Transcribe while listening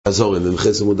הזורם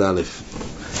במחס עמוד א'.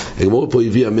 הגמור פה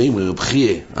הביא המאמר רב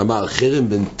חייא אמר חרם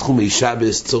בין תחומי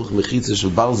שבס צורך מחיצה של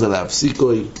ברזל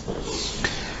להפסיקוי.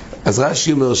 אז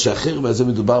רש"י אומר שהחרם הזה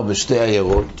מדובר בשתי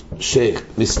עיירות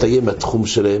שמסתיים התחום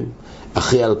שלהם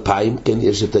אחרי 2000, כן,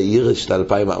 יש את העיר, יש את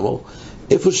 2000 אמור,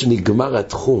 איפה שנגמר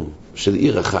התחום של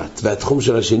עיר אחת והתחום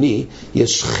של השני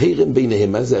יש חרם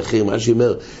ביניהם. מה זה החרם? רש"י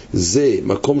אומר זה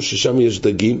מקום ששם יש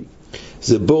דגים,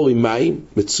 זה בור עם מים,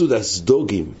 מצודס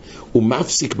דוגים, הוא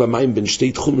מפסיק במים בין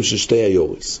שתי תחומים של שתי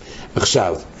היורס.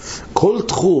 עכשיו, כל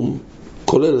תחום,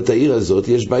 כולל את העיר הזאת,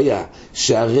 יש בעיה,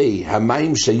 שהרי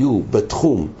המים שהיו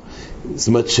בתחום, זאת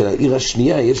אומרת שלעיר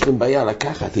השנייה יש להם בעיה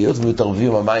לקחת, היות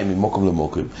ומתערבים המים ממוקם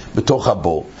למוקם, בתוך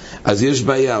הבור. אז יש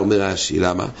בעיה, אומר רש"י,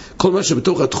 למה? כל מה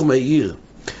שבתוך התחום העיר,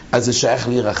 אז זה שייך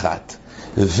לעיר אחת.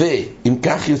 ואם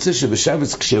כך יוצא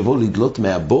שבשבץ כשיבוא לדלות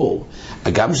מהבור,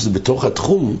 גם שזה בתוך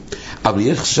התחום, אבל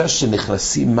יש חשש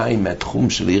שנכנסים מים מהתחום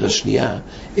של העיר השנייה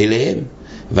אליהם,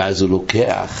 ואז הוא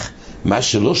לוקח מה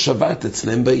שלא שבת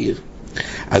אצלם בעיר.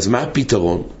 אז מה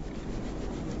הפתרון?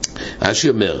 רש"י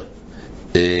אומר,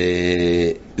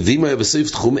 ואם היה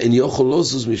בסוף תחום אין יכול לא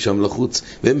זוז משם לחוץ,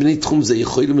 והם בני תחום זה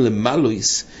יכולים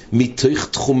למלויס מתוך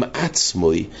תחום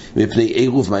עצמוי מפני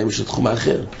עירוב מים של תחום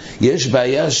אחר. יש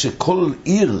בעיה שכל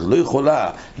עיר לא יכולה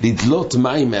לדלות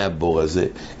מים מהבור הזה,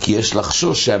 כי יש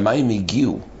לחשוש שהמים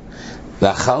הגיעו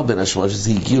לאחר בין השמושס,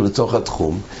 הגיעו לתוך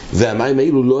התחום, והמים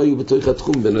האלו לא היו בתוך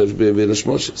התחום בין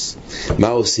השמושס. מה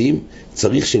עושים?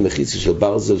 צריך שמחיצה של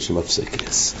ברזל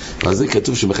שמפסקס. אז זה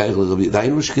כתוב שמחייך לרבי,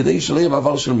 דהיינו שכדי שלא יהיה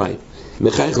מעבר של מים.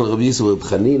 מחייך לרבי יסו ורב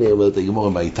חנין, אומרת הגמור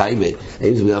המייטיימה,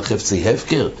 האם זה בגלל חפצי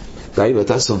הפקר? דהיינו,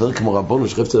 אתה סובר כמו רבונו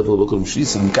שחפצי הפקר לא קנו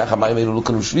שוויסה, אם כך המים האלו לא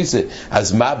קנו שוויסה,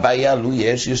 אז מה הבעיה? לו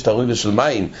יש תרומה של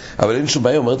מים, אבל אין שום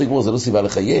בעיה. אומרת הגמור, זה לא סיבה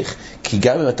לחייך, כי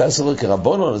גם אם אתה סובר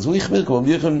כרבונו, אז הוא יחמיר כמו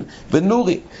ביוחנן בן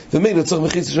נורי, ומילא צריך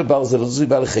מחיצה של ברזל, לא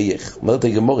סיבה לחייך. אומרת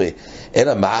הגמור,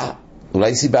 אלא מה?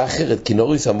 אולי סיבה אחרת, כי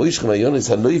נוריס המוישכם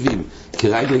היונס הנויבים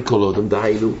כרגלי כל אדם,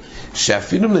 דהיינו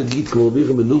שאפילו נגיד כמו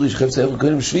ביוחנן בן נורי שחפצי הפקר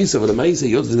קנו שוויסה, אבל למה זה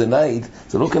היות וזה נייד,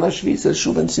 זה לא קנה שוויסה,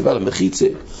 שוב אין סיבה למחיצה.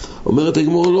 אומרת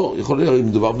הגמור לא, יכול להיות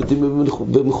מדובר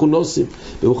במכונוסים.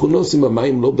 במכונוסים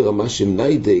המים לא ברמה שהם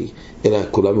ניידי, אלא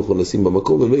כולם מכונסים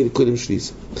במקום ולא קודם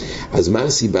שוויסה. אז מה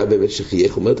הסיבה באמת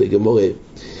שחייך? אומרת הגמור,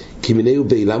 כי מיניהו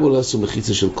בעילם לא עשו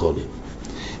מחיצה של קונים,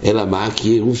 אלא מה? כי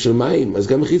עירוב של מים, אז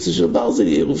גם מחיצה של ברזל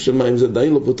יהיה עירוב של מים, זה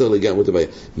עדיין לא פותר לגמרי את הבעיה.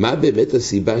 מה באמת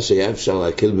הסיבה שהיה אפשר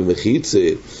להקל במחיצה?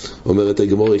 אומרת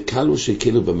הגמור, קלו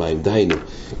שהקלו במים, דיינו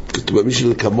במי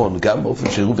של כמון, גם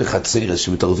באופן שעירוב וחצרס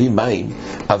שמתערבים מים,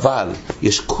 אבל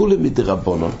יש כולם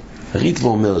מדרבנן. הריטב"א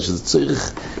אומר שזה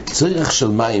צורך של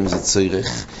מים, זה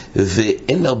צורך,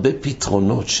 ואין הרבה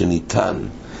פתרונות שניתן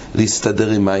להסתדר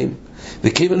עם מים,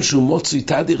 וכיוון שהוא מוציא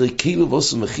תדיר כאילו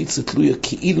ועושה מחיצה תלויה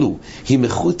כאילו היא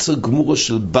מחוצה גמורה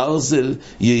של ברזל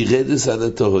ירדס עד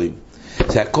התהום.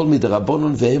 זה הכל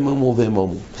מדרבנן והם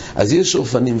אמרו. אז יש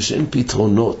אופנים שאין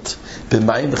פתרונות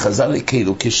במים וחז"ל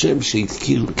כאילו כשם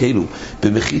שהתקילו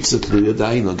במחיצה תלויה,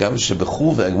 דהיינו גם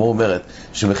שבחור, והגמור אומרת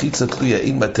שמחיצה תלויה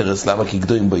אין מטרס, למה? כי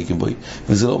גדויים בוי,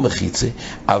 וזה לא מחיצה.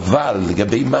 אבל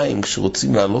לגבי מים,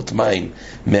 כשרוצים לעלות מים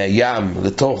מהים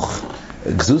לתוך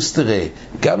גזוסטרה,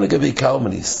 גם לגבי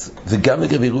קרמניסט וגם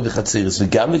לגבי עירוב וחצרס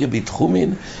וגם לגבי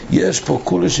תחומין, יש פה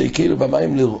כולה שהקלו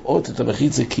במים לראות את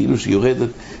המחיצה כאילו שיורדת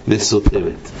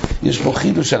וסותרת. יש פה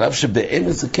חידוש עליו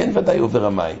שבאמת זה כן ודאי עובר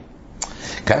המים.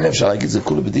 ככה אפשר להגיד זה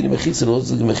כולה בדיני מחיצה, לראות את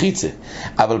זה מחיצה,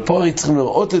 אבל פה הרי צריכים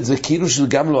לראות את זה כאילו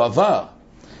שגם לא עבר.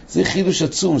 זה חידוש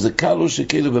עצום, זה קלו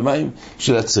שכאילו במים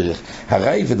של הצריך.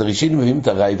 הרייבד, הראשונים מביאים את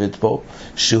הרייבד פה,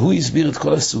 שהוא הסביר את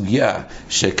כל הסוגיה,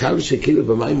 שקלו שכאילו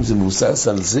במים זה מבוסס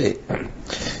על זה,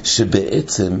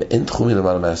 שבעצם אין תחומים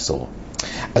למעלה מעשור.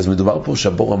 אז מדובר פה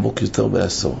שהבור עמוק יותר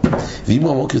מעשור. ואם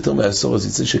הוא עמוק יותר מעשור, אז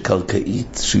יצא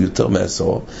שקרקעית שהוא יותר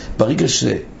מעשור. ברגע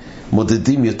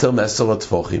שמודדים יותר מעשור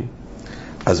הטפוחים,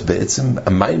 אז בעצם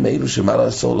המים האלו שמעלה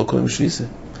עשור לא קוראים שוויסה.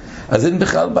 אז אין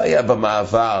בכלל בעיה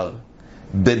במעבר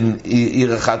בין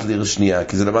עיר אחת לעיר שנייה,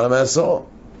 כי זה למעלה מעשור.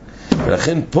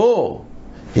 ולכן פה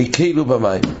הקלו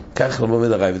במים. כך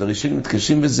לומד הרייבד. הראשונים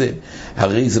מתקשים בזה,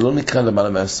 הרי זה לא נקרא למעלה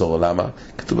מעשור. למה?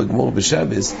 כתוב בגמור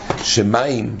בשבס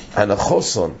שמים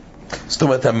הנחוסון, זאת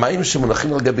אומרת המים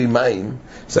שמונחים על גבי מים,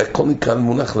 זה הכל נקרא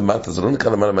מונח למטה, זה לא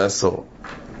נקרא למעלה מעשור.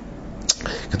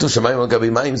 כתוב שמים על גבי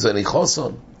מים זה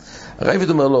נחוסון. הרייבד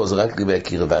אומר לא, זה רק לגבי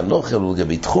הקיר והנוכל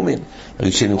ולגבי תחומין.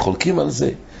 הראשונים חולקים על זה.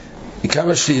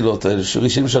 כמה שאלות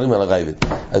שראשונים שואלים על הרייבד.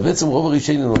 אז בעצם רוב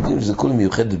הראשונים לומדים שזה כולה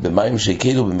מיוחדת במים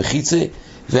שהקלו במחיצה,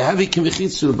 והביא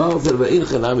כמחיצה של ברזל, ואין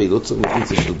לכן עמי, לא צריך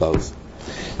מחיצה של ברזל.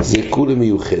 זה כולה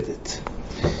מיוחדת.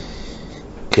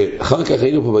 כן, אחר כך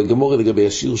היינו פה בגמורה לגבי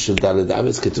השיר של דלת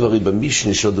אמס, כתוב הרי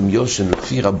במשנה שאודם יושן,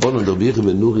 לפי רבונן רבי יחיא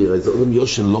בן נורי, אז אודם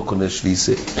יושן לא קונה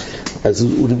שליסה, אז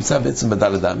הוא נמצא בעצם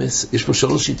בדלת אמס. יש פה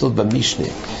 3 שיטות במשנה.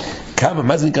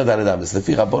 מה זה נקרא דלת אמס?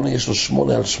 לפי רבונן יש לו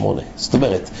 8 על 8. זאת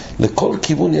אומרת, לכל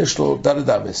כיוון יש לו דלת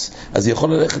אמס. אז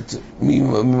יכול ללכת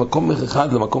ממקום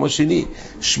אחד למקום השני,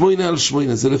 8 על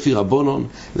 8, זה לפי רבונן.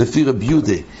 לפי רבי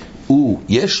יהודה,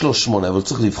 יש לו 8, אבל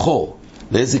צריך לבחור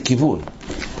לאיזה כיוון.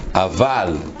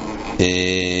 אבל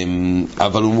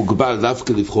הוא מוגבל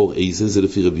דווקא לבחור איזה, זה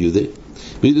לפי רבי יהודה.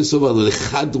 רבי יהודה סובר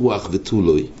לחד רוח ותו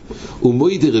לוי,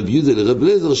 ומוידה רבי יהודה לרב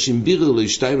אליעזר שמבירר לו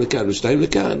 2 לכאן ו2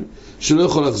 לכאן, שלא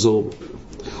יכול לחזור,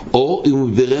 או אם הוא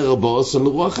בירר בעושן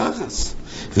לרוח אחס.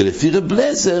 ולפי רב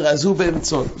אליעזר אז הוא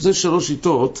באמצעון. זה 3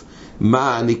 שיטות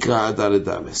מה נקרא דלת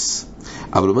אמס.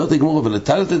 אבל אומרת הגמרא,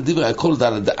 ולטלטל דברי הכל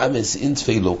דלת אמס אין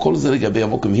תפילו, כל זה לגבי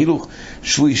המוקם הילוך,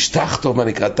 שהוא איש תחתוב, מה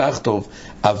נקרא תחתוב,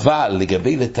 אבל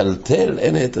לגבי לטלטל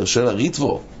אין היתר של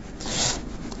הריטבו.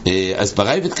 אז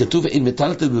ברייבת כתוב אין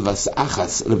מטלטל בבס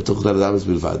אחס, אלא בתוך דלת אמס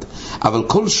בלבד. אבל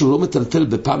כל שהוא לא מטלטל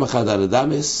בפעם אחת דלת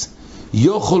אמס,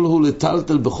 יכול הוא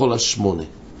לטלטל בכל 8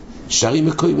 שרים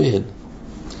מקוי מהן.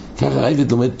 ככה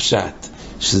רייבת לומד פשט,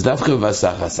 שזה דווקא בבס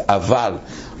אחס, אבל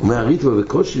אומר הריטבו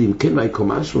בקושלי, אם כן מהי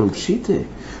קומה שלו פשיטה,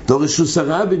 דורשו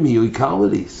שרה במי הוא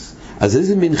קרמליס. אז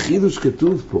איזה מין חידוש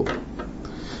כתוב פה?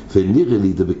 ונראה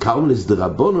לי דבקרמליס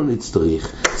דרבונו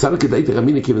נצטריך צל כדאי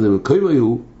תרמיני כיוון דמקוימוי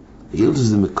הוא היות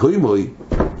שזה מקוימוי,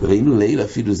 וראינו לילה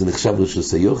אפילו זה נחשב רשו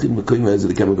סיוחין מקוימוי, זה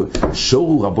לכמה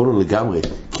שורו רבונו לגמרי,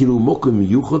 כאילו מוקו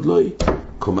מיוחד לוי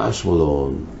קומה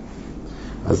שמולון.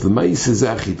 אז למה יעשה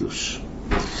זה החידוש?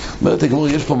 אומרת הגמור,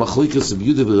 יש פה מחלוקת רבי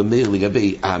יהודה ורבי מאיר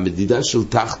לגבי המדידה של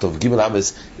תחתוב ג'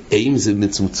 אמס, האם זה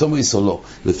מצומצומוס או לא.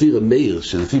 לפי רבי מאיר,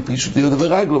 שלפי פישוט יהודה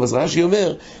ורגלו, אז רש"י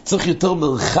אומר, צריך יותר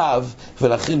מרחב,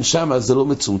 ולכן שם זה לא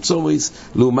מצומצומוס,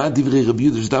 לעומת דברי רבי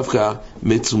יהודה שדווקא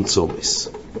מצומצומוס.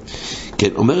 כן,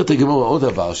 אומרת הגמור עוד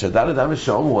דבר, שהדלת אמס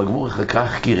שאומרו, הגמור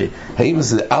כך קירה, האם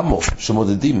זה אמו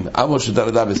שמודדים, אמו של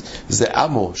דלת אמס, זה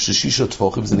אמו ששישו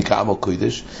תפוחים, זה נקרא אמו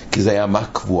קודש, כי זה היה מה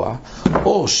קבועה,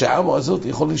 או שהאמו הזאת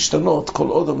יכול להשתנות כל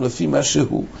אודם לפי מה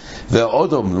שהוא,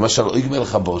 והאודם, למשל, אויג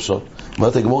מלך הבושו,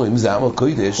 אומרת הגמור, אם זה אמו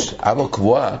קודש, אמו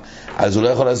קבועה, אז הוא לא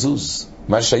יכול לזוז,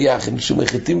 מה שייך, אין שום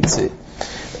איך תמצא,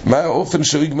 מה האופן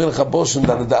שאויג מלך הבושו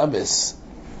דלת אמס?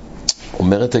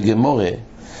 אומרת הגמור,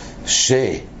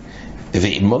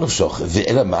 ואם נפשוך,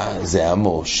 ואלא מה, זה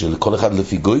עמו של כל אחד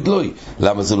לפי גודלוי.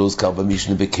 למה זה לא הוזכר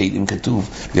במשנה בקהילים כתוב,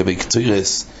 לגבי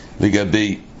קטוירס,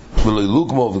 לגבי ולא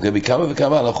לוגמו, ולגבי כמה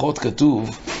וכמה הלכות כתוב,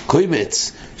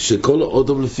 קוימץ, שכל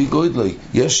אודום לפי גודלוי.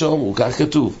 יש שאומרו, כך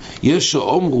כתוב, יש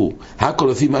שאומרו, הכל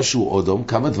לפי משהו אודום,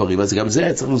 כמה דברים, אז גם זה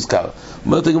היה צריך להוזכר.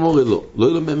 אומרת הגמורה,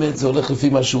 לא באמת זה הולך לפי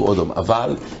משהו אודום,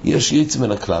 אבל יש יצא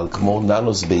מן הכלל, כמו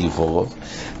ננוס באיבורוב,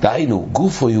 דהיינו,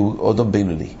 גופו הוא אודום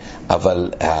בינוני,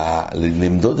 אבל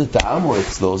למדוד את העמו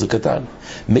אצלו זה קטן.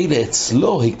 מילא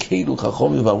אצלו הקלו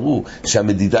חכמים ואמרו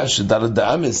שהמדידה של דלת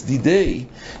אמס דידי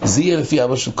זה יהיה לפי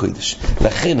עמו של קודש.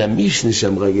 לכן המשנה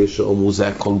שאמרה יש שאומרו זה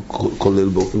הכל כולל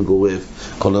באופן גורף,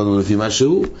 כולל לפי מה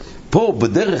שהוא. פה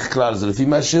בדרך כלל זה לפי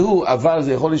מה שהוא, אבל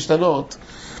זה יכול להשתנות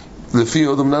לפי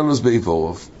אודום ננוס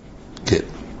באיבורוב. כן,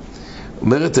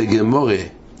 אומרת הגמורה,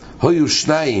 היו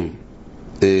 2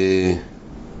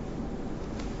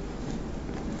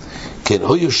 כן,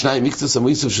 היו 2 מקצת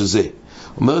סמויסף שזה.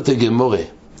 אומרת הגמורה,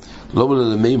 לא מולה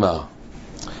למימר,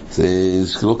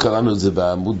 לא קראנו את זה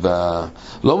בעמוד,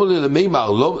 לא מולה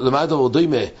למימר, למה הדבר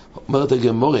דוימה, אומרת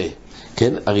הגמורה,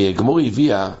 כן, הרי הגמורה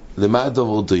הביאה למה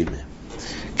הדבר דוימה.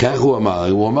 כך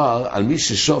הוא אמר על מי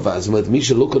ששובה, זאת אומרת מי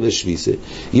שלא קונה שביסה,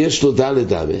 יש לו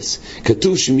דלת אמס,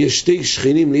 כתוב שאם יש 2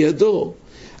 שכנים לידו,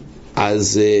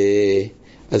 אז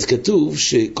כתוב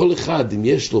שכל אחד, אם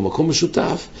יש לו מקום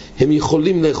משותף, הם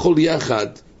יכולים לאכול יחד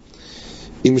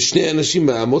עם 2 אנשים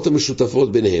מהאמות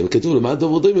המשותפות ביניהם. כתוב, למה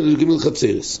הדבר דומה? לגמל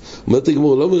חצרס. אומרת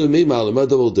הגמור, לא מלמימר, למה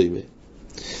הדבר דומה?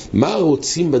 מה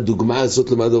רוצים בדוגמה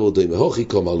הזאת למה הדבר דומה? הוכי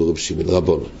כלומר לו רב שמעון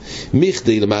רבנו.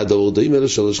 מכדי למה הדבר דומה? אלא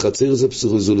 3 חצרס זה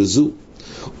פסורי זו לזו,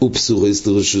 ופסורי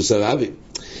לרשוס הרבים.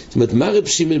 זאת אומרת, מה רב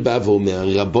שמעון בא ואומר?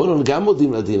 רבונון גם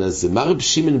מודים לדין הזה. מה רב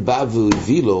שמעון בא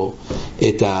והביא לו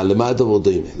את למה הדבר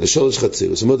דומה? ל3 חצרס.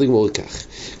 זאת אומרת, הגמור כך.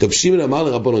 רב שמעון אמר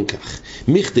לרבונון כך.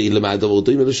 מכדי למה הדבר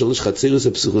דומה? ל3 חצרס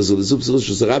זה פסורי זו לזו, פסורי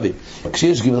לרשוס הרבים.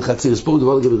 כשיש ג' חצרס, פה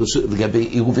מדובר לגבי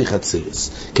עירובי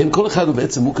חצרס. כן, כל אחד הוא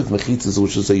בעצם מוקף מחיץ לזו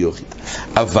רשוס היוחד.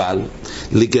 אבל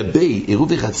לגבי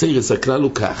עירובי חצרס, הכלל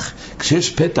הוא כך. כשיש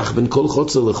פתח בין כל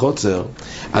חוצר לחוצר,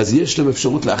 אז יש להם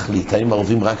אפשרות להחליט האם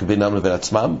מערבים רק בינם לבין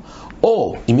עצמם,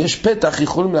 או אם יש פתח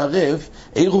יכולים לערב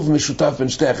עירוב משותף בין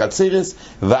 2 החצרס,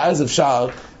 ואז אפשר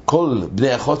כל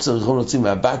בני החוצר יכולים להוציא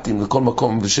מהבתים לכל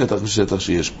מקום ושטח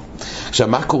שיש פה. עכשיו,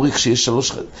 מה קורה כשיש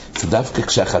שלוש? זה דווקא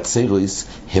כשהחצרויס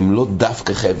הם לא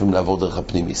דווקא חייבים לעבור דרך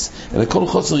הפנימיס, אלא כל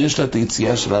חוצר יש לה את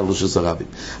היציאה שלה לרשוס הרבים.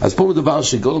 אז פה מדובר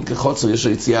שכל כחוצר יש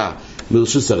לה יציאה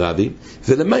מרשוס הרבים,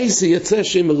 ולמעשה יצא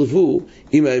שהם ערבו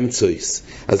עם האמצויס.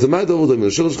 אז למה הדבר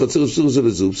דומה? שלוש חצר פסור זה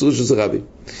לזו, פסור שזה רבים.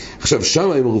 עכשיו,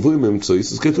 שם הם ערבו עם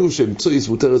האמצויס, אז כתוב שהאמצויס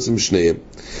מותר אצלם שניהם.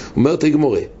 אומרת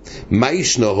הגמרא, מה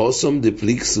ישנו הוסום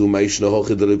דפליקסו, מה ישנו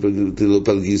הוכד דלא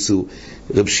פלגיסו?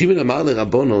 רב שמעון אמר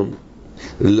לרבונון,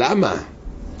 למה?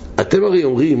 אתם הרי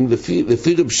אומרים,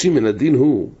 לפי רב שמעון הדין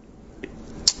הוא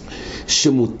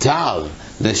שמותר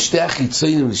לשתי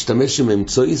החיצונים להשתמש עם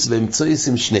אמצויס ואמצויס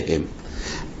עם שניהם.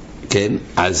 כן?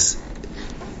 אז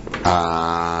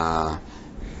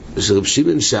רב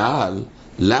שמעון שאל,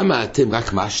 למה אתם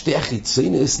רק מה שתי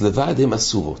החיצוניות לבד הם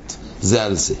אסורות? זה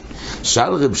על זה.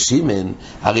 שאל רב שמעון,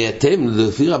 הרי אתם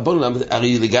לפי רבון,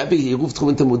 הרי לגבי עירוב תחום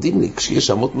אתם מודים לי,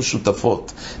 כשיש אמות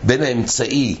משותפות בין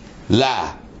האמצעי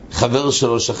לחבר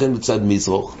שלו, שכן בצד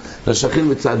מזרוח, לשכן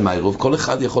בצד מיירוב, כל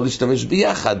אחד יכול להשתמש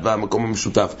ביחד במקום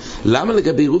המשותף. למה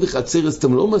לגבי עירוב וחצרס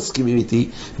אתם לא מסכימים איתי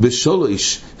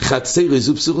בשולש חצרס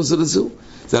ופסוחו זה לזו?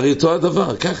 זה הרי אותו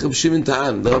הדבר. כך רב שמעון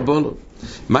טען לרבונו,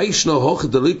 מה ישנו הוך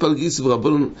דלוי פלגיס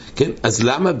ורבונו? כן, אז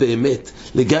למה באמת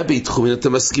לגבי תחומים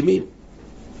אתם מסכימים?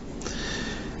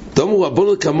 תאמרו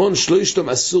רבונו כמון שלושתם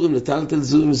אסורים לטלטל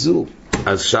זו עם זו.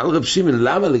 אז שאל רב שמעון,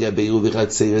 למה לגבי עירוב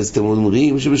וחצרס אתם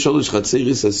אומרים שבשולש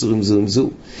חצרס אסורים זו עם זו?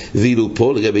 ואילו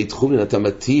פה לגבי תחומים אתה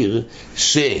מתיר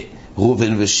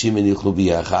שראובן ושמעון יוכלו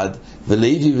ביחד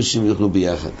ולוי ושמעון יוכלו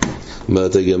ביחד.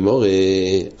 אומרת הגמרא,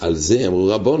 על זה אמרו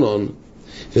רבונון,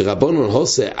 ורבונון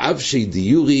הוסה אבשי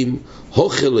דיורים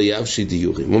הוכל לא יבשי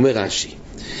דיורים. אומר רש"י,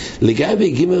 לגבי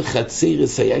ג'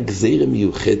 חצרס היה גזירה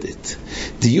מיוחדת,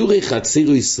 דיורי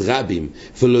חצרס רבים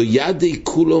ולא ידי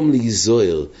כולם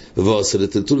להיזוהר, ועושה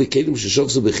לטלטול לכלים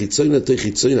ששופסו בחיצוין לתוי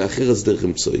חיצוין האחר אז דרך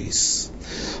אמצויס.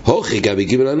 הוכי גבי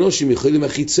ג' אנושים יכולים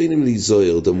החיצוינים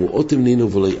להיזוהר, דמו אותם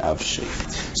נינו ולא יאבשי.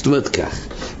 זאת אומרת כך,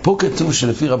 פה כתוב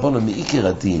שלפי רבונון מעיקר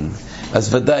הדין,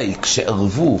 אז ודאי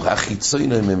כשערבו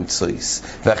החיצוין עם אמצויס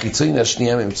והחיצוין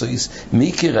השנייה עם אמצויס,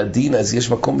 מעיקר הדין אז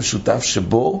יש מקום משותף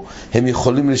שבו הם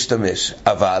יכולים להשתמש,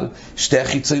 אבל שתי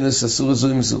החיצוין אסור זו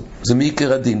עם זו. זה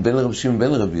מעיקר הדין בין רב שמעון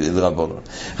בין רבונון.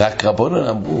 רק רבונון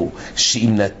אמרו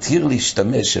שאם נתיר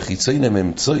להשתמש החיצוין עם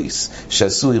אמצויס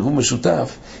שעשו עירוב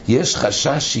משותף, יש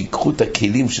חשש שיקחו את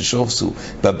הכלים ששופסו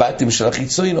בבתים של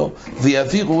החיצוינו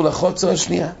ויעבירו לחוצר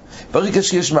השנייה. ברגע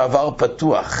שיש מעבר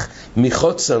פתוח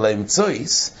מחוצר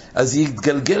לאמצויס, אז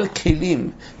יתגלגל כלים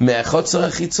מהחוצר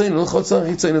החיצוני לחוצר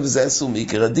החיצוני, וזה אסור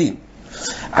מעיקר הדין.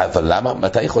 אבל למה?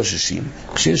 מתי חוששים?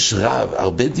 כשיש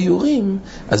הרבה דיורים,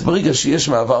 אז ברגע שיש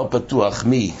מעבר פתוח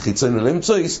מחיצוני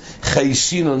לאמצויס,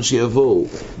 חיישינון שיבואו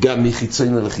גם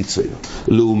מחיצוני לחיצוני.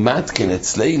 לעומת כן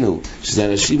אצלנו, שזה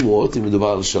אנשים מועט, אם מדובר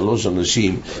על 3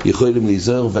 אנשים, יכולים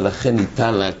להיזהר, ולכן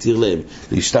ניתן להתיר להם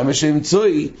להשתמש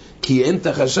באמצעי, כי אין את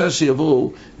החשש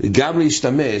שיבואו גם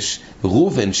להשתמש,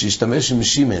 ראובן שישתמש עם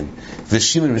שמעון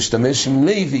ושמעון משתמש עם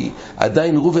לוי,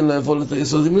 עדיין ראובן לא יבוא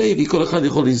ליסוד עם לוי, כל אחד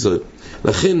יכול להיזהר.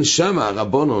 לכן שם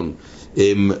הרבונון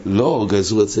הם לא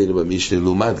גזרו אצלנו במשנה,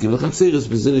 לעומת ג' חצרס,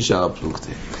 וזה נשאר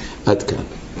הפלוגתא. עד כאן.